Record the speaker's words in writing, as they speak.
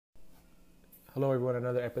Hello, everyone.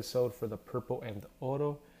 Another episode for the Purple and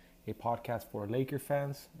Oro, a podcast for Laker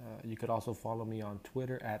fans. You could also follow me on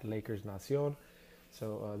Twitter at Lakers Nacion.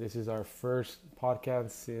 This is our first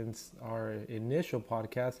podcast since our initial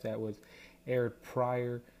podcast that was aired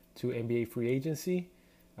prior to NBA free agency.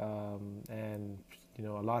 A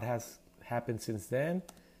lot has happened since then,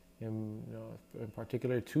 in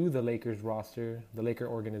particular to the Lakers roster, the Laker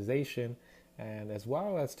organization, and as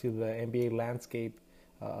well as to the NBA landscape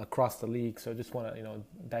across the league. So I just want to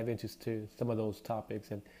dive into some of those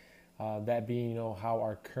topics, and that being how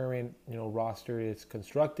our current roster is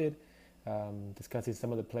constructed, discussing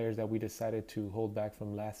some of the players that we decided to hold back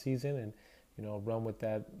from last season, and run with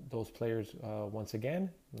those players once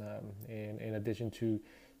again, in addition to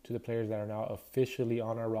the players that are now officially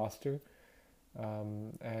on our roster,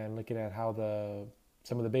 and looking at how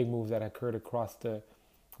some of the big moves that occurred across the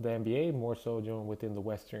NBA, more so within the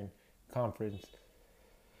Western Conference.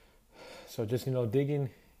 So just digging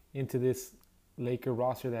into this Laker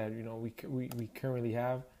roster that we currently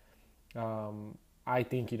have, I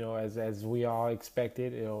think as we all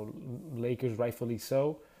expected, Lakers rightfully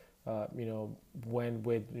so, went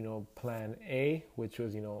with Plan A, which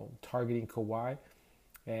was targeting Kawhi,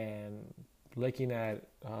 and looking at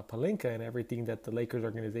Pelinka and everything that the Lakers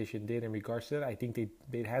organization did in regards to that. I think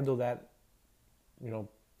they'd handle that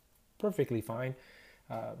perfectly fine.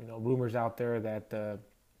 Rumors out there that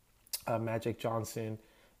Magic Johnson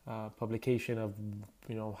publication of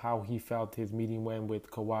how he felt his meeting went with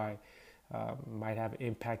Kawhi might have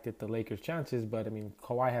impacted the Lakers' chances, but I mean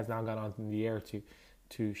Kawhi has now gone on in the air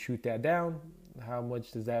to shoot that down. How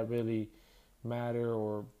much does that really matter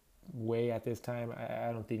or weigh at this time?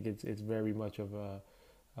 I don't think it's very much of a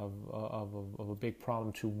big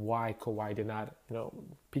problem to why Kawhi did not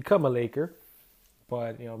become a Laker.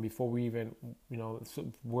 But before we even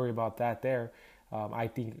worry about that there. I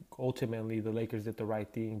think ultimately the Lakers did the right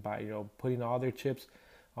thing by putting all their chips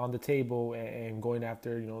on the table and going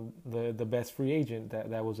after the best free agent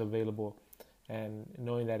that was available, and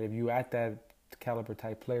knowing that if you add that caliber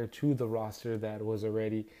type player to the roster that was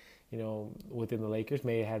already within the Lakers,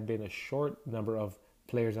 may have been a short number of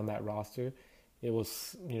players on that roster. It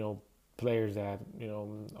was players that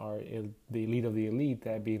are the elite of the elite,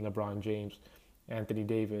 that being LeBron James, Anthony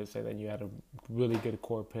Davis, and then you had a really good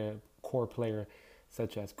core player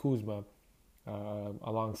such as Kuzma,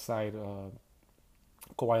 alongside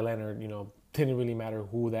Kawhi Leonard. Didn't really matter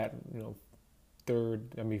who that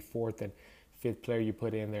fourth and fifth player you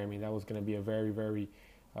put in there. I mean, that was going to be a very, very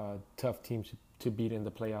tough team to beat in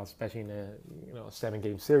the playoffs, especially in a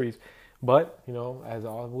 7-game series. But as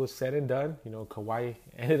all was said and done, Kawhi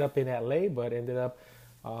ended up in LA, but ended up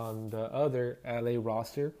on the other LA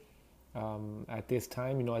roster. At this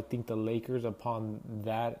time, I think the Lakers, upon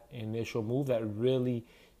that initial move that really,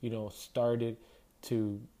 started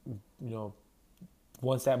to,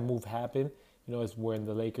 once that move happened, is when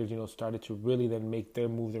the Lakers, started to really then make their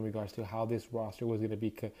moves in regards to how this roster was going to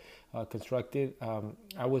be constructed.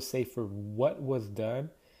 I would say for what was done,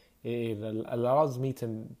 it allows me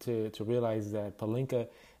to realize that Pelinka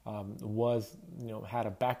had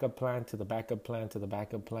a backup plan to the backup plan to the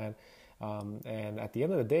backup plan. And at the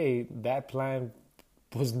end of the day, that plan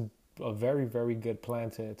was a very, very good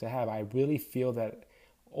plan to have. I really feel that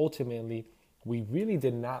ultimately we really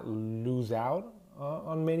did not lose out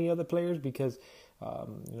on many other players because,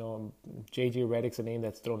 J.J. Redick's a name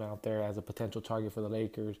that's thrown out there as a potential target for the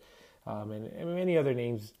Lakers, and many other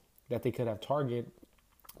names that they could have targeted.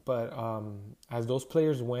 But as those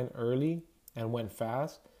players went early and went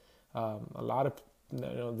fast, a lot of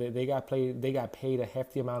they got paid a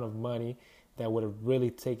hefty amount of money that would have really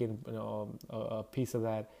taken a piece of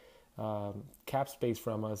that cap space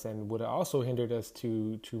from us, and would have also hindered us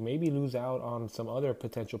to maybe lose out on some other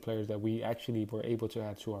potential players that we actually were able to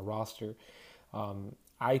add to our roster.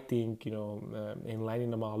 I think in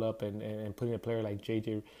lining them all up and putting a player like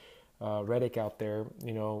JJ Redick out there,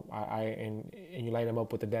 and you line him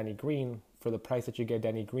up with the Danny Green. For the price that you get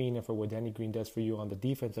Danny Green and for what Danny Green does for you on the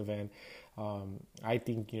defensive end, I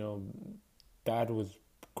think that was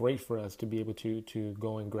great for us to be able to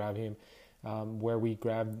go and grab him, where we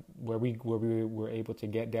were able to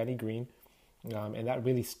get Danny Green, and that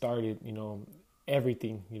really started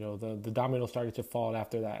everything. The domino started to fall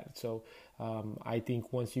after that. So I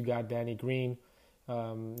think once you got Danny Green,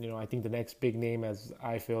 I think the next big name, as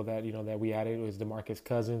I feel that that we added, was DeMarcus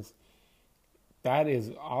Cousins. That is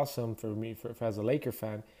awesome for me, for as a Laker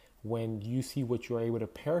fan, when you see what you're able to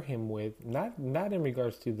pair him with. Not in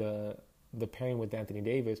regards to the pairing with Anthony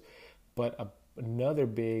Davis, but another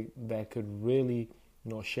big that could really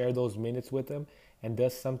share those minutes with him and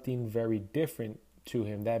does something very different to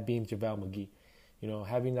him, that being JaVale McGee.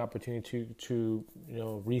 having the opportunity to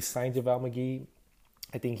re-sign JaVale McGee.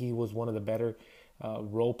 I think he was one of the better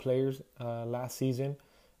role players last season.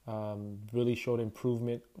 Really showed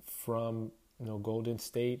improvement from Golden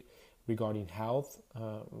State regarding health,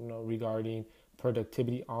 regarding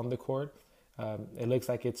productivity on the court. It looks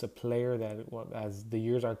like it's a player that, as the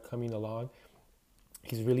years are coming along,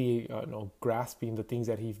 he's really grasping the things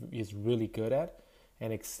that he is really good at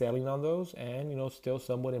and excelling on those, and still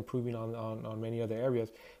somewhat improving on many other areas.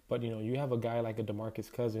 But you have a guy like a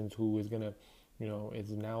DeMarcus Cousins who is gonna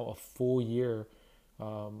is now a full year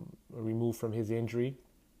removed from his injury.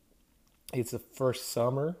 It's the first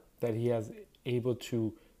summer that he has able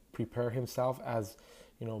to prepare himself as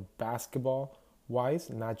basketball wise,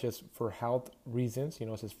 not just for health reasons.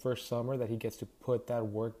 It's his first summer that he gets to put that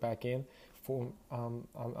work back in for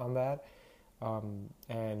on that.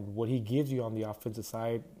 And what he gives you on the offensive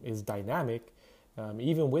side is dynamic.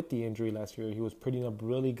 Even with the injury last year, he was putting up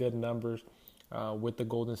really good numbers with the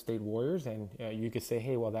Golden State Warriors. And you could say,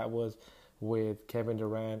 hey, well, that was with Kevin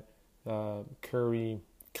Durant, Curry,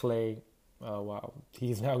 Clay. Wow,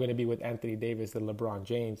 he's now going to be with Anthony Davis and LeBron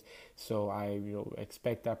James. So I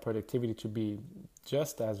expect that productivity to be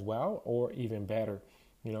just as well or even better,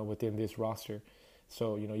 within this roster.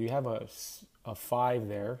 So, you have a five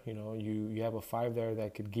there, you have a five there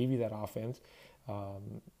that could give you that offense,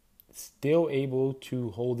 still able to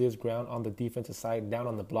hold his ground on the defensive side down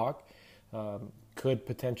on the block, could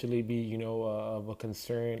potentially be, of a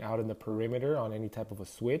concern out in the perimeter on any type of a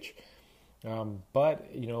switch. But,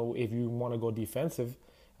 if you want to go defensive,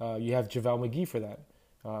 you have JaVale McGee for that.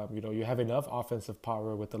 You have enough offensive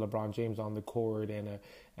power with the LeBron James on the court and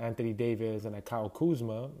Anthony Davis and a Kyle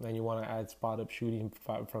Kuzma, and you want to add spot-up shooting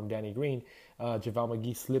from Danny Green. JaVale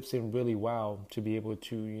McGee slips in really well to be able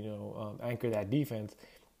to, anchor that defense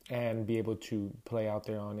and be able to play out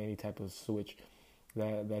there on any type of switch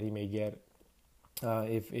that he may get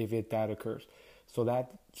if that occurs. So that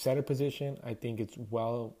center position, I think it's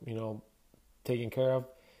well, taken care of.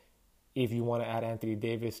 If you want to add Anthony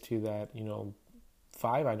Davis to that,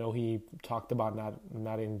 five, I know he talked about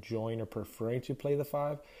not enjoying or preferring to play the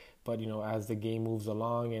five, but as the game moves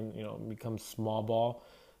along and becomes small ball,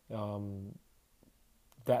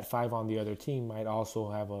 that five on the other team might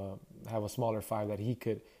also have a smaller five that he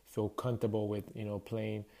could feel comfortable with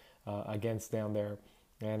playing against down there.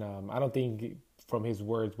 And I don't think from his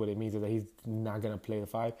words what it means is that he's not going to play the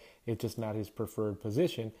five. It's just not his preferred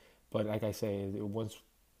position. But like I say, once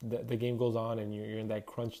the game goes on and you're in that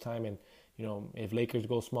crunch time, and if Lakers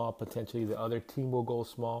go small, potentially the other team will go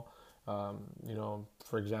small.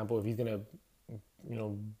 For example, if he's gonna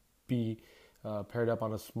be paired up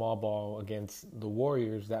on a small ball against the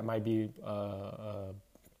Warriors, that might be a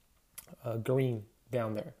Green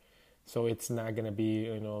down there. So it's not gonna be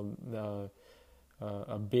a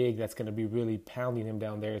big that's gonna be really pounding him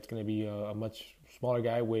down there. It's gonna be a much smaller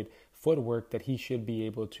guy with footwork that he should be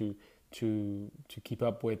able to keep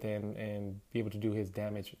up with and be able to do his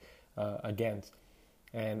damage against.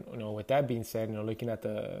 And with that being said, looking at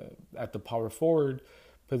the power forward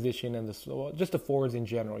position and just the forwards in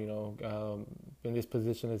general, in this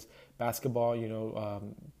position is basketball.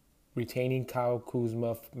 Retaining Kyle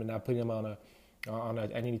Kuzma, not putting him on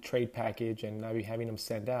any trade package and not having him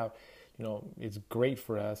sent out. It's great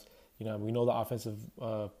for us. We know the offensive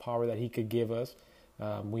power that he could give us.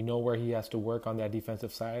 We know where he has to work on that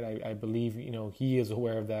defensive side. I believe, he is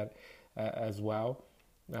aware of that as well.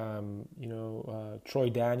 Troy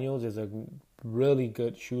Daniels is a really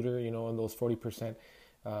good shooter, in those 40%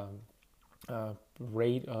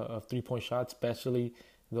 rate of three-point shots, especially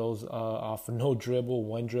those off no dribble,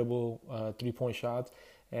 one dribble three-point shots.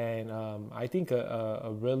 And I think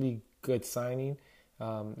a really good signing,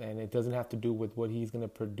 and it doesn't have to do with what he's going to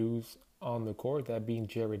produce on the court, that being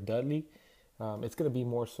Jared Dudley. It's going to be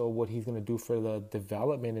more so what he's going to do for the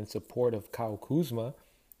development and support of Kyle Kuzma,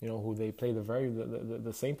 who they play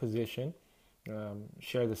the same position,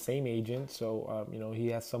 share the same agent. So, he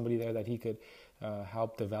has somebody there that he could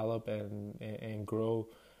help develop and grow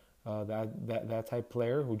that type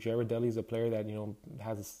player. Who Jared Dudley is a player that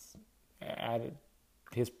has added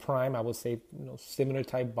his prime. I would say similar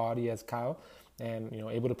type body as Kyle, and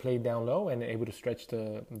able to play down low and able to stretch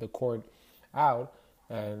the court out.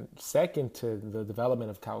 And second to the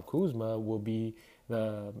development of Kyle Kuzma will be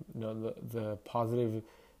the positive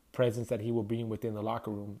presence that he will bring within the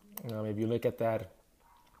locker room. If you look at that,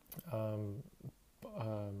 the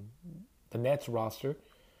Nets roster,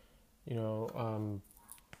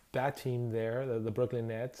 that team there, the Brooklyn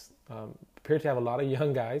Nets, appear to have a lot of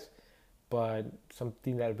young guys, but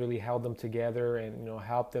something that really held them together and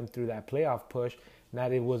helped them through that playoff push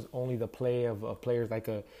not it was only the play of players like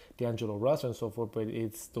a D'Angelo Russell and so forth, but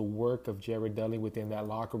it's the work of Jared Dudley within that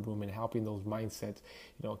locker room and helping those mindsets,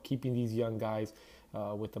 keeping these young guys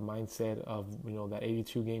with the mindset of, that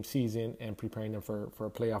 82 game season and preparing them for a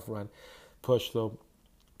playoff run push. So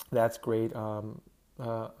that's great.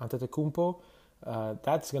 Antetokounmpo,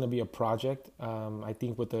 that's going to be a project. I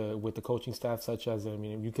think with the coaching staff, such as,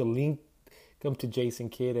 you could link him to Jason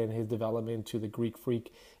Kidd and his development to the Greek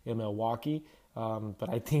Freak in Milwaukee. But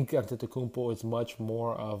I think Antetokounmpo is much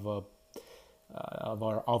more of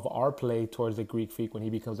our play towards the Greek Freak when he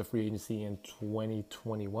becomes a free agency in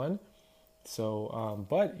 2021. So,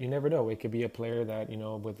 but you never know. It could be a player that,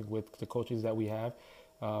 with the coaches that we have,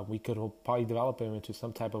 we could probably develop him into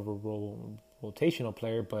some type of a rotational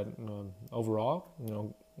player. But overall,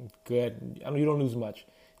 good. You don't lose much.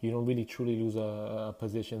 You don't really truly lose a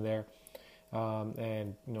position there.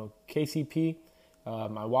 And KCP,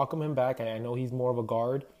 I welcome him back. I know he's more of a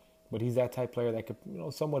guard, but he's that type player that could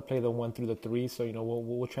somewhat play the 1 through the 3. So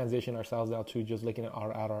we'll transition ourselves now to just looking at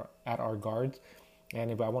our guards. And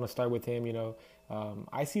if I want to start with him,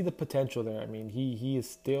 I see the potential there. I mean, he is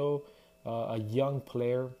still a young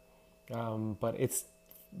player, but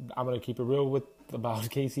I'm going to keep it real about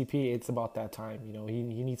KCP. It's about that time. He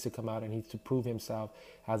needs to come out and needs to prove himself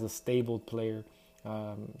as a stable player,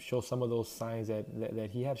 show some of those signs that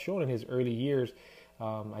he had shown in his early years.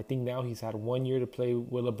 I think now he's had 1 year to play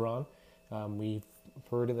with LeBron. We've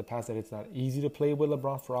heard in the past that it's not easy to play with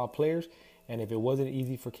LeBron for all players. And if it wasn't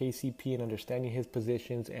easy for KCP in understanding his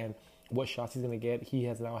positions and what shots he's going to get, he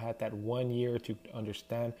has now had that 1 year to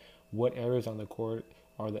understand what areas on the court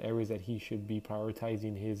are the areas that he should be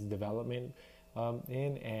prioritizing his development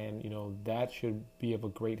in. And, that should be of a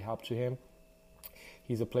great help to him.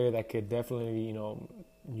 He's a player that could definitely,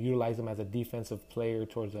 utilize him as a defensive player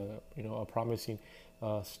towards a promising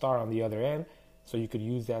star on the other end. So you could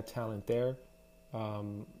use that talent there.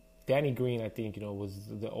 Danny Green, I think, was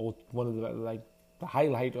one of the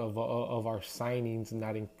highlight of our signings,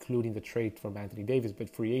 not including the trade from Anthony Davis, but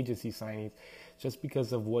free agency signings, just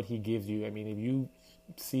because of what he gives you. I mean, if you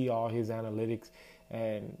see all his analytics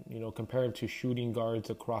and compare him to shooting guards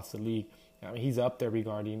across the league, I mean, he's up there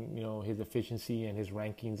regarding his efficiency and his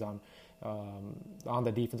rankings on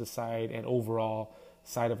the defensive side and overall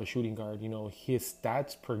side of a shooting guard. His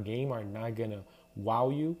stats per game are not gonna wow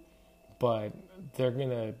you, but they're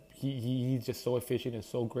gonna. He's just so efficient and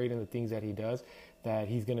so great in the things that he does that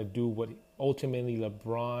he's gonna do what ultimately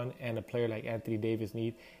LeBron and a player like Anthony Davis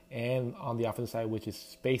need, and on the offensive side, which is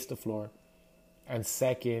space the floor. And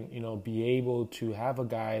second, be able to have a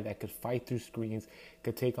guy that could fight through screens,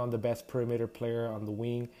 could take on the best perimeter player on the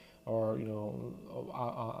wing, or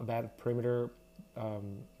that perimeter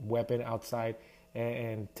weapon outside,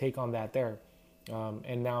 and take on that there.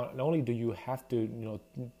 And now, not only do you have to,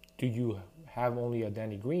 do you have only a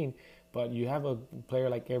Danny Green, but you have a player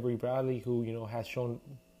like Avery Bradley who has shown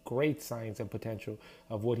great signs and potential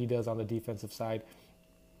of what he does on the defensive side.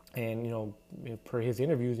 And per his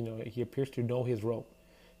interviews, he appears to know his role,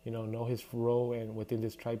 and within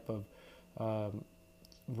this type of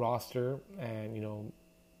roster. And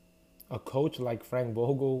a coach like Frank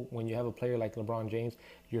Vogel, when you have a player like LeBron James,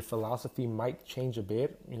 your philosophy might change a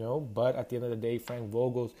bit, but at the end of the day, Frank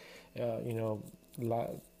Vogel's,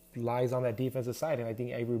 lies on that defensive side, and I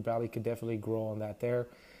think Avery Bradley could definitely grow on that there.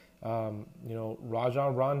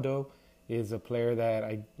 Rajon Rondo is a player that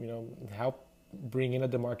I helped bring in a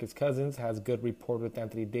DeMarcus Cousins, has good rapport with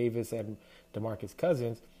Anthony Davis and DeMarcus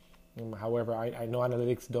Cousins. However, I know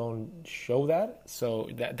analytics don't show that, so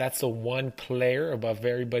that's the one player above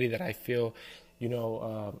everybody that I feel,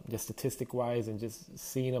 just statistic wise and just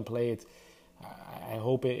seeing him play, I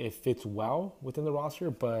hope it fits well within the roster.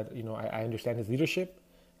 But I understand his leadership.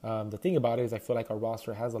 The thing about it is I feel like our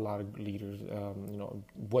roster has a lot of leaders.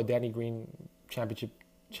 What Danny Green, championship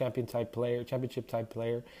type player.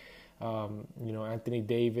 Anthony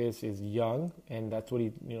Davis is young, and that's what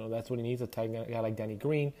he needs, a type guy like Danny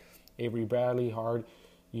Green. Avery Bradley, hard,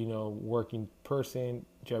 working person.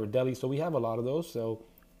 Jared Dudley. So we have a lot of those. So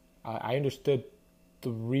I understood the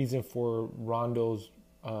reason for Rondo's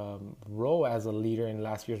role as a leader in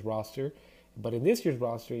last year's roster, but in this year's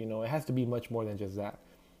roster, it has to be much more than just that.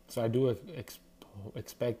 So I do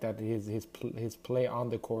expect that his play on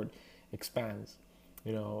the court expands,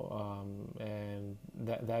 and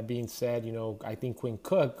that being said, I think Quinn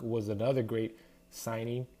Cook was another great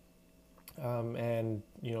signing, and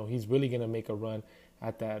he's really going to make a run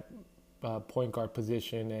at that point guard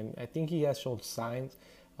position, and I think he has shown signs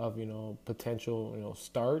of potential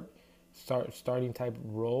starting type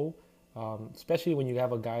role, especially when you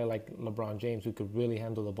have a guy like LeBron James who could really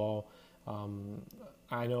handle the ball Um,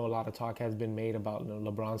 I know a lot of talk has been made about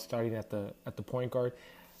LeBron starting at the point guard.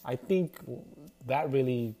 I think that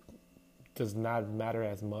really does not matter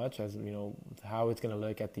as much as how it's going to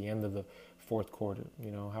look at the end of the fourth quarter.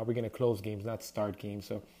 How we're going to close games, not start games.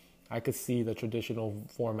 So I could see the traditional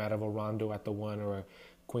format of a Rondo at the one or a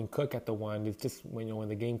Quinn Cook at the one. It's just when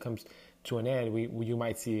the game comes to an end, you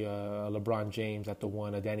might see a LeBron James at the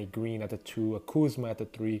one, a Danny Green at the two, a Kuzma at the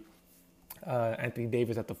three, Anthony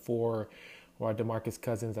Davis at the four, or DeMarcus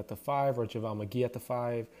Cousins at the five, or JaVale McGee at the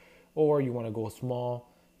five, or you want to go small,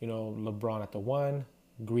 LeBron at the one,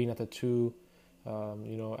 Green at the two,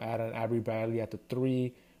 add an Avery Bradley at the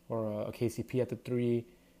three, or a KCP at the three,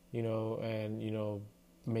 and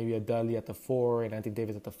maybe a Dudley at the four and Anthony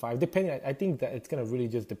Davis at the five. Depending, I think that it's gonna really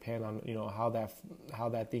just depend on how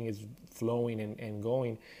that thing is flowing and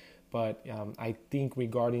going. But I think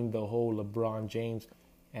regarding the whole LeBron James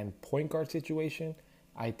and point guard situation,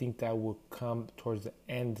 I think that will come towards the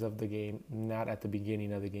ends of the game, not at the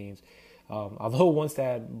beginning of the games. Although once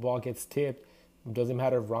that ball gets tipped, it doesn't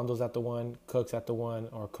matter if Rondo's at the one, Cook's at the one,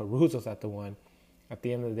 or Caruso's at the one. At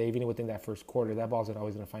the end of the day, even within that first quarter, that ball's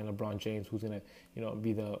always going to find LeBron James, who's going to,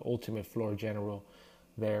 be the ultimate floor general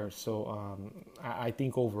there. So I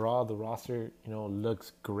think overall the roster,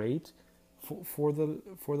 looks great for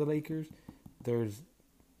the Lakers. There's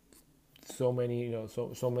so many,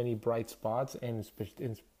 so many bright spots, and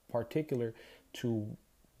in particular to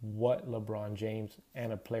what LeBron James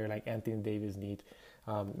and a player like Anthony Davis need.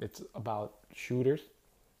 It's about shooters.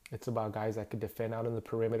 It's about guys that could defend out in the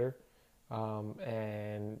perimeter.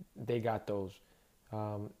 And they got those.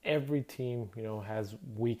 Every team, has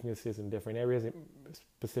weaknesses in different areas,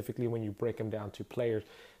 specifically when you break them down to players.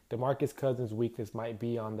 DeMarcus Cousins' weakness might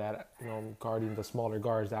be on that, guarding the smaller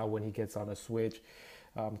guards out when he gets on a switch.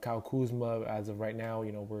 Kyle Kuzma, as of right now,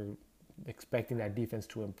 we're expecting that defense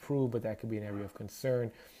to improve, but that could be an area of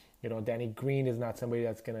concern. Danny Green is not somebody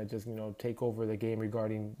that's going to just, take over the game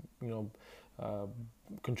regarding,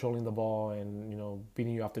 controlling the ball and,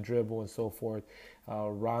 beating you off the dribble and so forth.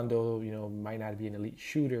 Rondo, might not be an elite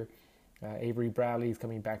shooter. Avery Bradley is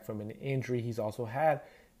coming back from an injury. He's also had,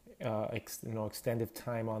 extended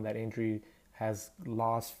time on that injury, has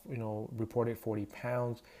lost, reported 40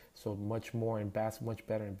 pounds. So much more much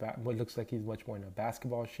better what looks like he's much more in a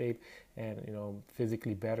basketball shape and,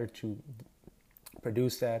 physically better to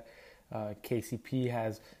produce that. KCP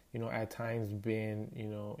has, at times been,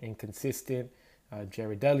 inconsistent.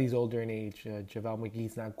 Jared Dudley's older in age. JaVale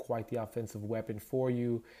McGee's not quite the offensive weapon for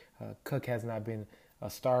you. Cook has not been a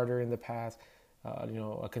starter in the past,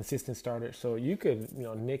 a consistent starter. So you could,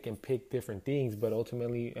 nick and pick different things, but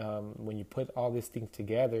ultimately, when you put all these things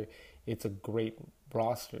together, it's a great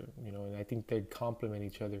roster, and I think they complement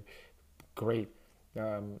each other great.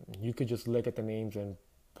 You could just look at the names and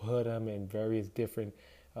put them in various different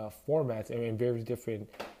formats and in various different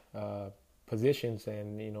positions,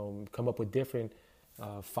 and come up with different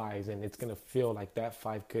fives, and it's gonna feel like that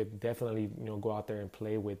five could definitely go out there and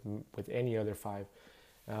play with any other five.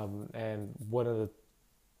 And one of the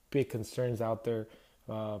big concerns out there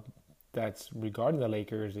that's regarding the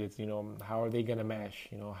Lakers is how are they gonna mesh?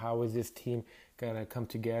 How is this team gonna come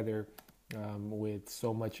together with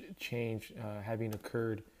so much change having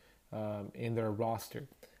occurred in their roster?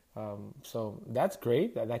 So that's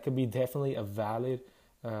great. That could be definitely a valid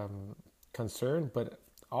concern, but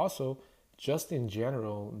also just in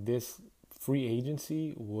general, this free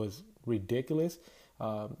agency was ridiculous.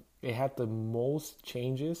 It had the most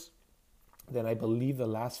changes than I believe the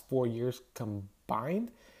last 4 years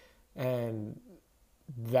combined, and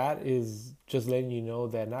that is just letting you know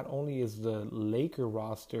that not only is the Laker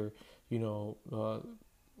roster, a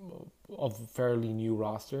fairly new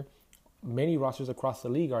roster, many rosters across the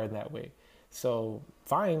league are in that way. So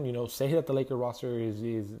fine, say that the Laker roster is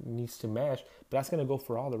needs to mesh, but that's going to go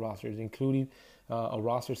for all the rosters, including a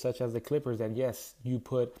roster such as the Clippers. That yes, you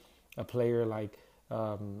put a player like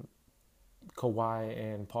Kawhi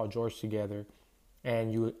and Paul George together,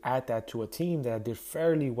 and you add that to a team that did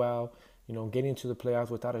fairly well, getting to the playoffs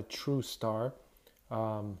without a true star.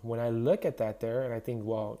 When I look at that there, and I think,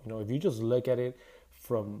 well, if you just look at it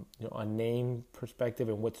from a name perspective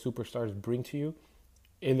and what superstars bring to you,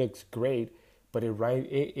 it looks great. But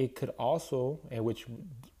it could also, and which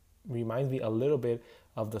reminds me a little bit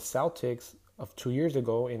of the Celtics of 2 years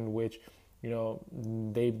ago, in which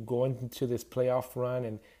they go into this playoff run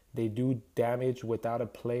and they do damage without a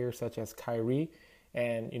player such as Kyrie,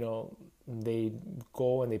 and they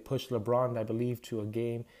go and they push LeBron, I believe, to a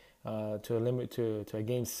game to a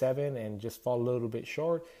game 7 and just fall a little bit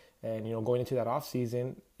short. And going into that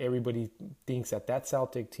offseason, everybody thinks that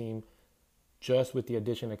Celtic team just with the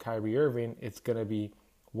addition of Kyrie Irving, it's gonna be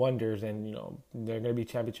wonders, and they're gonna be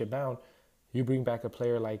championship bound. You bring back a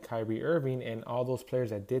player like Kyrie Irving, and all those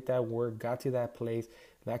players that did that work, got to that place,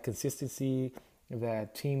 that consistency,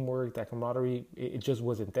 that teamwork, that camaraderie, it just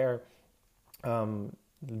wasn't there.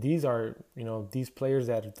 These are, these players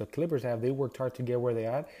that the Clippers have, they worked hard to get where they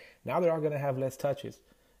at. Now they're all going to have less touches.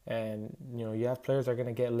 And, you have players that are going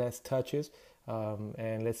to get less touches.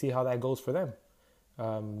 And let's see how that goes for them.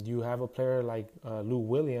 You have a player like Lou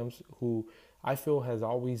Williams, who I feel has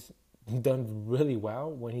always done really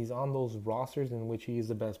well when he's on those rosters in which he is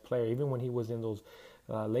the best player. Even when he was in those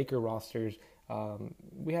Laker rosters,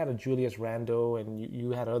 we had a Julius Randle, and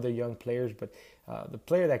you had other young players, but the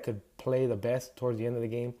player that could play the best towards the end of the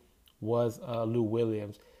game was Lou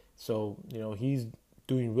Williams. So he's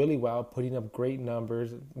doing really well, putting up great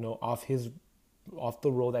numbers, off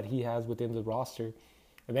the role that he has within the roster,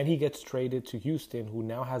 and then he gets traded to Houston, who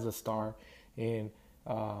now has a star in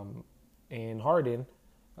Harden,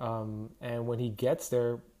 and when he gets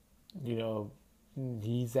there,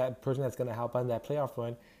 he's that person that's going to help on that playoff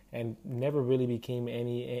run, and never really became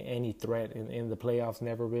any threat in the playoffs,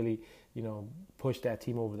 never really, pushed that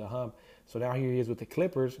team over the hump. So now here he is with the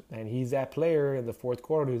Clippers, and he's that player in the fourth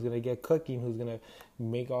quarter who's going to get cooking, who's going to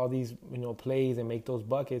make all these, plays and make those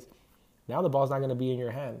buckets. Now the ball's not going to be in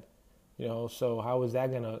your hand, so how is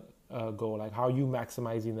that going to go? Like, how are you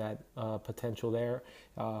maximizing that potential there?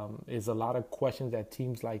 Is a lot of questions that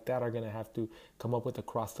teams like that are going to have to come up with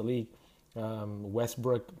across the league.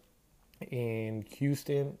 Westbrook in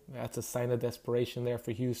Houston, that's a sign of desperation there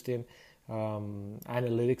for Houston.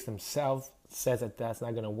 Analytics themselves says that that's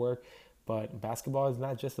not going to work, but basketball is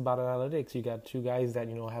not just about analytics. You got two guys that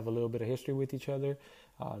have a little bit of history with each other,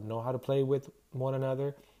 know how to play with one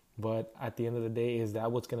another, but at the end of the day, is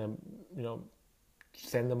that what's going to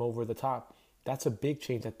send them over the top? That's a big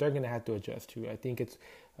change that they're going to have to adjust to. I think it's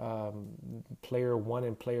player one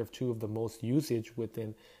and player two of the most usage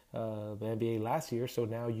within the NBA last year. So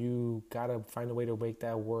now you got to find a way to make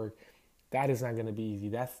that work. That is not going to be easy.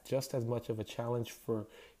 That's just as much of a challenge for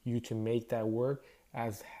you to make that work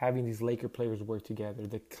as having these Laker players work together.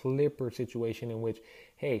 The Clipper situation, in which,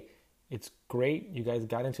 hey, it's great. You guys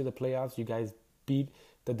got into the playoffs. You guys beat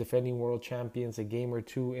the defending world champions a game or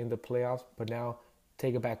two in the playoffs, but now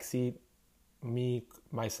take a back seat.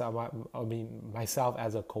 Myself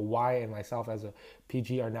as a Kawhi and myself as a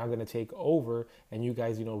PG are now going to take over, and you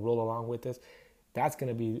guys, roll along with this. That's going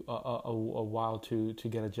to be a while to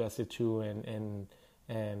get adjusted to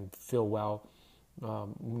and feel well,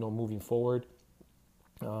 moving forward.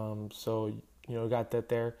 So got that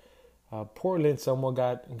there. Portland somewhat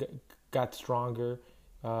got stronger.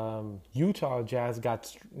 Utah Jazz got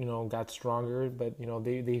stronger, but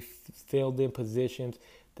they filled in positions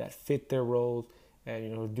that fit their roles,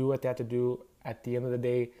 and do what they have to do. At the end of the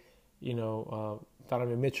day,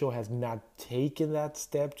 Donovan Mitchell has not taken that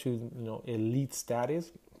step to elite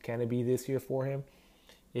status. Can it be this year for him?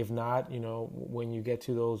 If not, when you get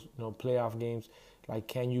to those playoff games, like,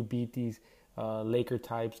 can you beat these Laker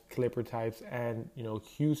types, Clipper types, and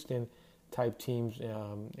Houston type teams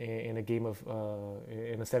in a game of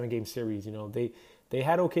in a 7-game series? They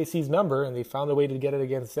had OKC's number, and they found a way to get it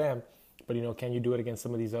against them. But can you do it against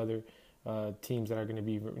some of these other teams that are going to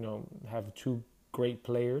be have two great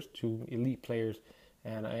players, two elite players,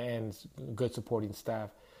 and good supporting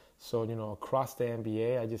staff? So across the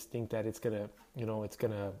NBA, I just think that it's gonna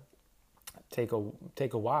take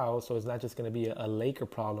a while. So it's not just gonna be a Laker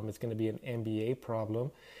problem; it's gonna be an NBA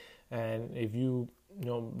problem. And if you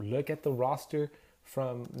look at the roster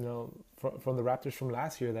from from the Raptors from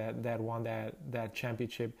last year that won that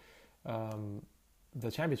championship,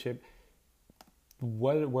 the championship,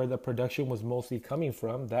 where the production was mostly coming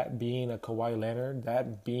from, that being a Kawhi Leonard,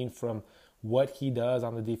 that being from what he does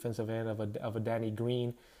on the defensive end of a Danny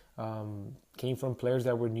Green, came from players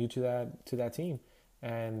that were new to that team.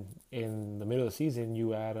 And in the middle of the season,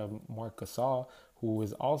 you add Marc Gasol, who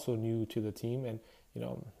is also new to the team, and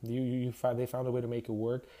they found a way to make it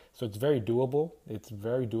work. So it's very doable. It's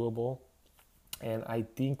very doable. And I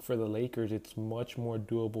think for the Lakers, it's much more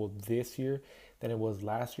doable this year than it was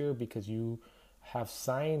last year, because you have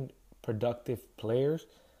signed productive players,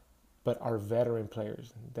 but are veteran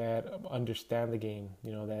players that understand the game,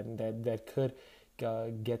 that could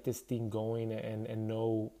get this thing going and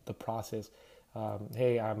know the process.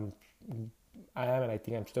 Hey, I am, and I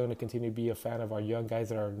think I'm still going to continue to be a fan of our young guys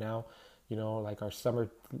that are now, like our summer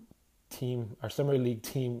league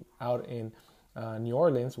team out in New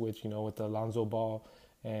Orleans, which, with Alonzo Ball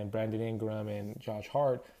and Brandon Ingram and Josh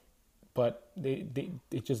Hart. But they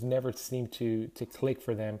just never seemed to click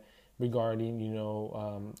for them regarding,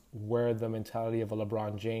 where the mentality of a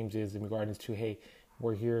LeBron James is in regards to, hey,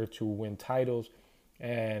 we're here to win titles,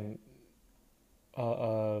 and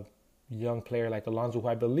a young player like Alonzo, who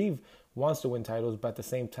I believe wants to win titles, but at the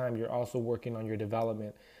same time, you're also working on your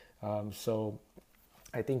development. So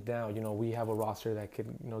I think now, we have a roster that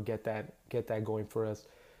could, get that going for us.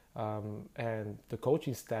 And the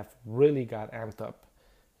coaching staff really got amped up.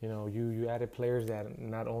 You added players that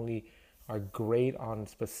not only are great on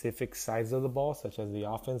specific sides of the ball, such as the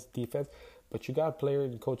offense, defense, but you got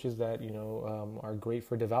players and coaches that, are great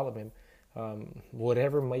for development.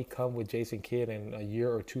 Whatever might come with Jason Kidd in a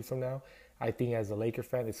year or two from now, I think as a Laker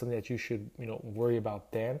fan, it's something that you should, worry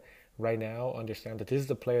about then. Right now, understand that this is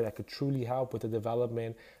the player that could truly help with the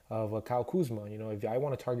development of Kyle Kuzma. If I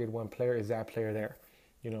want to target one player, is that player there?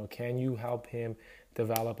 Can you help him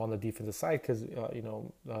develop on the defensive side? Because,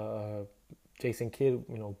 Jason Kidd,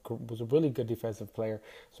 was a really good defensive player.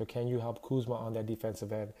 So can you help Kuzma on that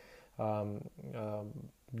defensive end?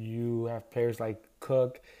 You have players like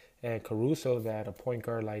Cook and Caruso that a point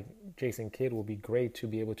guard like Jason Kidd will be great to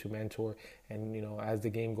be able to mentor. And, as the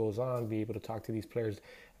game goes on, be able to talk to these players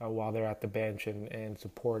while they're at the bench and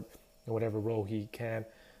support in whatever role he can.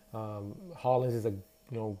 Hollins is a,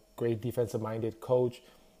 great defensive-minded coach,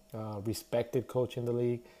 respected coach in the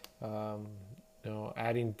league.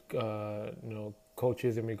 Adding,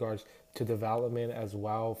 coaches in regards to development as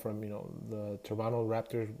well from, the Toronto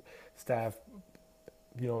Raptors staff,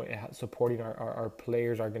 supporting our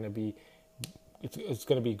players are going to be, it's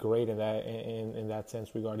going to be great in that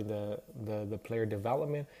sense regarding the player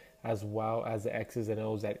development, as well as the X's and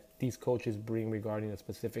O's that these coaches bring regarding a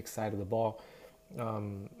specific side of the ball.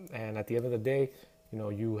 And at the end of the day,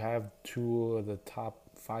 you have two of the top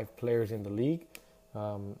 5 players in the league.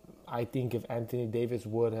 I think if Anthony Davis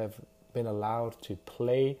would have been allowed to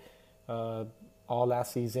play all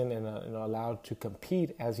last season and allowed to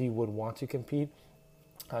compete as he would want to compete,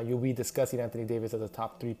 you'll be discussing Anthony Davis as a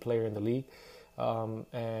top 3 player in the league.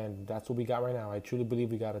 And that's what we got right now. I truly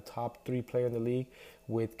believe we got a top 3 player in the league.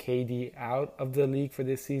 With KD out of the league for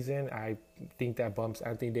this season, I think that bumps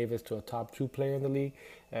Anthony Davis to a top 2 player in the league.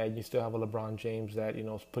 And you still have a LeBron James that,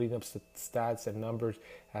 is putting up stats and numbers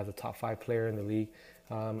as a top 5 player in the league.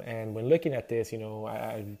 And when looking at this,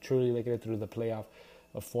 I truly look at it through the playoff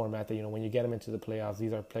format that, when you get them into the playoffs,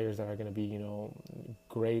 these are players that are going to be,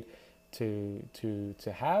 great to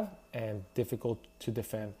have and difficult to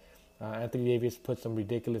defend. Anthony Davis put some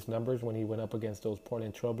ridiculous numbers when he went up against those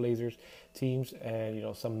Portland Trailblazers teams, and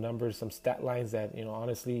some numbers, some stat lines that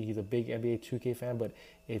honestly, he's a big NBA 2K fan, but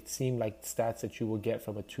it seemed like stats that you would get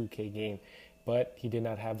from a 2K game. But he did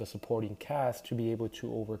not have the supporting cast to be able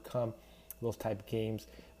to overcome those type of games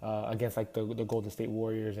against like the Golden State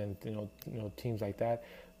Warriors and teams like that.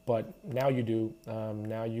 But now you do.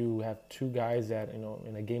 Now you have 2 guys that in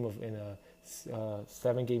a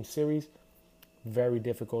 7-game series. Very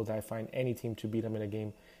difficult. I find any team to beat them in a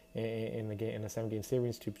 7-game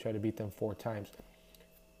series to try to beat them 4 times.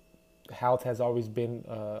 Health has always been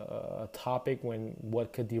a topic when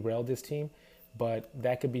what could derail this team, but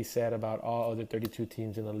that could be said about all other 32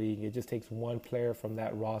 teams in the league. It just takes one player from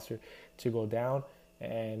that roster to go down,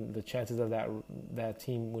 and the chances of that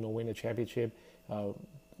team win a championship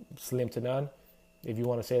slim to none. If you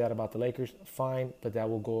want to say that about the Lakers, fine, but that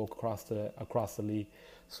will go across the league.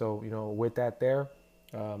 So, with that there,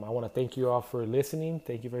 I want to thank you all for listening.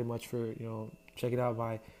 Thank you very much for, checking out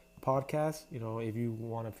my podcast. If you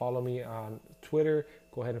want to follow me on Twitter,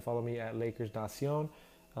 go ahead and follow me at Lakers Nacion,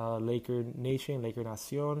 Laker Nation, Laker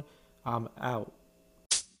Nacion. I'm out.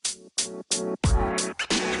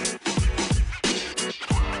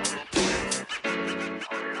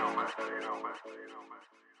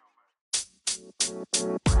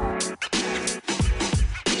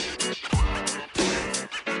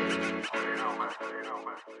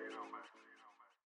 You know, man.